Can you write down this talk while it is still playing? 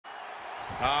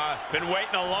Been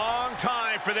waiting a long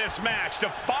time for this match to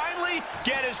finally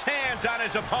get his hands on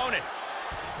his opponent.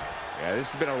 Yeah,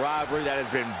 this has been a rivalry that has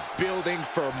been building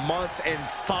for months, and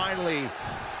finally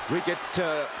we get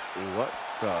to... What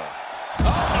the...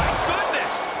 Oh, my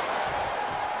goodness!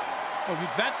 Well,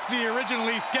 that's the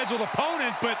originally scheduled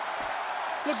opponent, but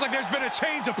looks like there's been a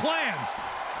change of plans.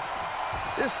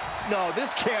 No,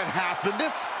 this can't happen.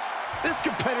 This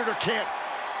competitor can't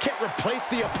replace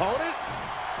the opponent.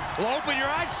 Well, open your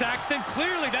eyes, Saxton.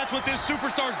 Clearly, that's what this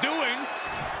superstar's doing.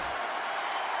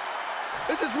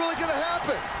 This is really going to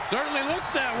happen. Certainly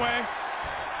looks that way.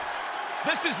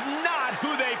 This is not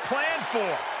who they planned for.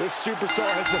 This superstar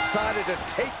has decided to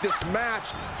take this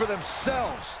match for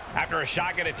themselves. After a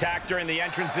shotgun attack during the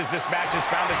entrances, this match has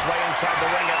found its way inside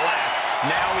the ring at last.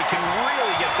 Now we can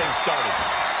really get things started.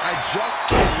 I just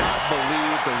cannot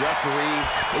believe the referee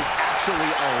is actually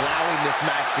allowing this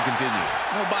match to continue.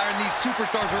 No, Byron, these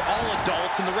superstars are all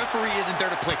adults, and the referee isn't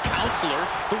there to play counselor.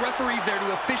 The referee's there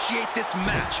to officiate this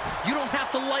match. You don't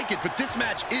have to like it, but this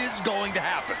match is going to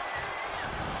happen.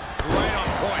 Right on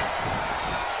point.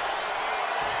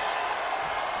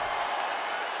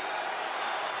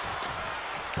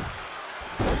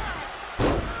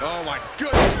 Oh, my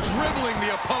goodness, dribbling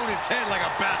the opponent's head like a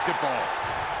basketball.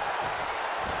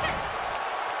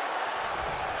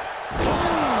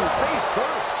 Face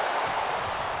first.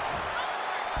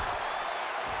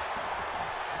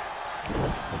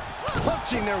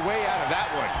 Punching their way out of that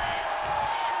one.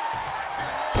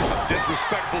 A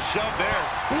disrespectful shove there.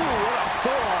 Ooh, what a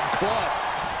forearm club.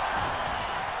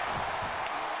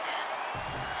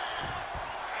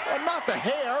 Oh, not the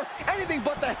hair. Anything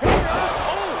but the hair.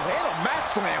 Oh, and a mat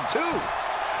slam, too.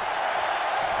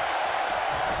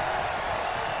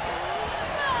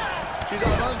 She's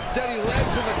on unsteady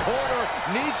legs in the corner.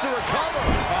 Needs to recover.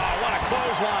 Oh, what a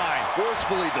clothesline.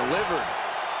 Forcefully delivered.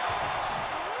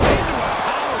 Into a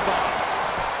powerbomb.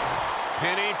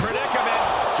 Penny predicament.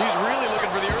 She's really looking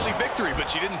for the early victory, but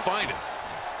she didn't find it.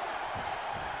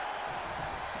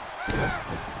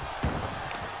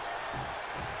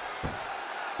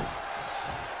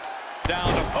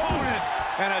 Down opponent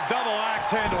and a double axe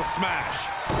handle smash.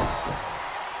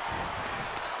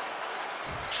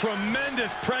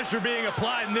 Tremendous pressure being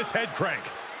applied in this head crank.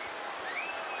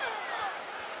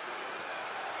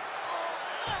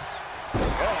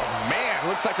 Oh, man.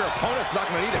 Looks like her opponent's not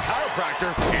going to need a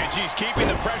chiropractor. And she's keeping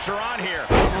the pressure on here.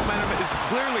 Momentum is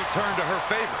clearly turned to her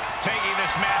favor. Taking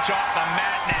this match off the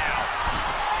mat now.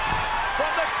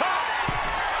 From the top.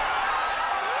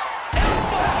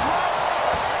 Elbow drop.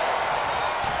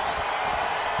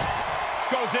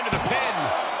 Goes into the pin.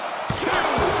 Two.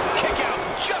 Kick out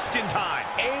just in time.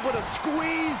 Able to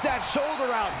squeeze that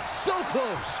shoulder out. So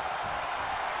close.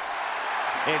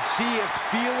 And she is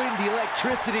feeling the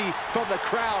electricity from the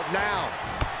crowd now.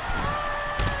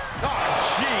 Oh,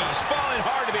 jeez. Falling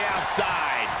hard to the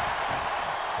outside.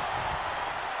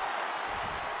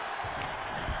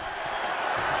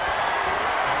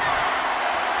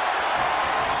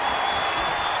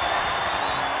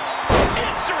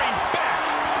 Answering back.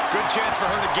 Good chance for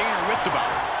her to gain her wits about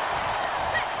her.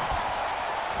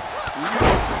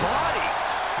 Cross body.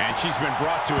 And she's been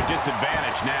brought to a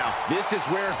disadvantage now. This is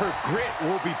where her grit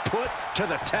will be put to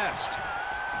the test.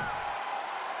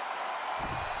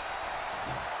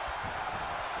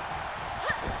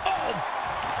 Oh,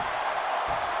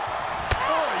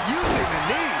 using the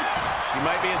knee. She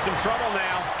might be in some trouble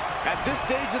now. At this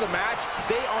stage of the match,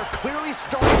 they are clearly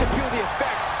starting to feel the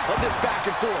effects of this back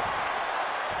and forth.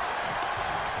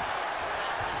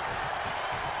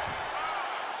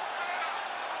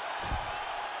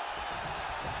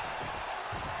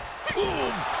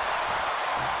 Boom!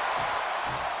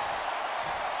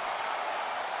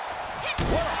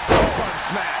 What a forearm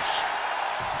smash!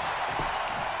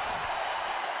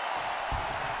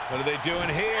 What are they doing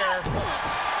here?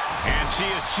 And she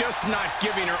is just not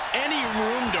giving her any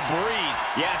room to breathe.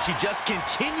 Yeah, she just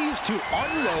continues to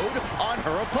unload on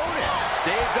her opponent.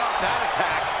 Staved off that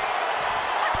attack.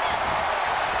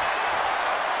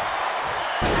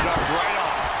 Shut right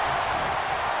off.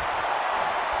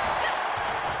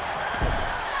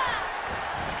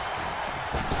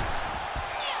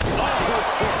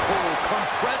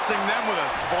 Compressing them with a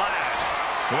splash.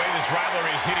 The way this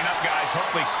rivalry is heating up, guys,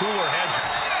 hopefully cooler heads.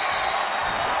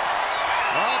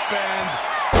 Up and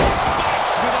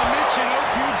spiked with a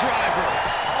Michinoku driver.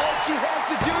 All she has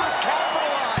to do is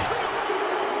capitalize.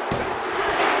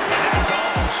 And that's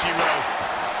all she wrote.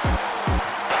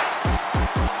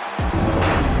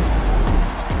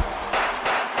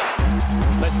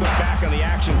 Let's look back on the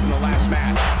action from the last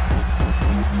match.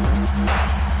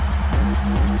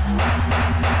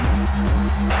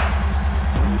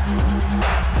 Here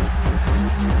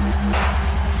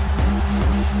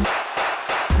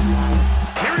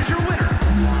is your winner,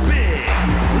 Big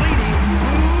Lady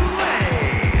Bulla.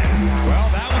 Well,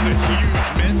 that was a huge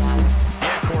miss.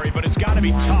 Yeah, Corey, but it's got to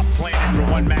be tough planning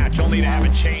for one match only to have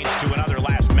it change to another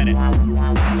last minute.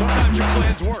 Sometimes your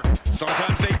plans work,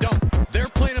 sometimes they don't. Their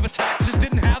plan of attack just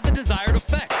didn't have the desired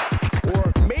effect.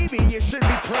 Or maybe you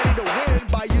shouldn't be planning to win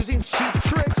by using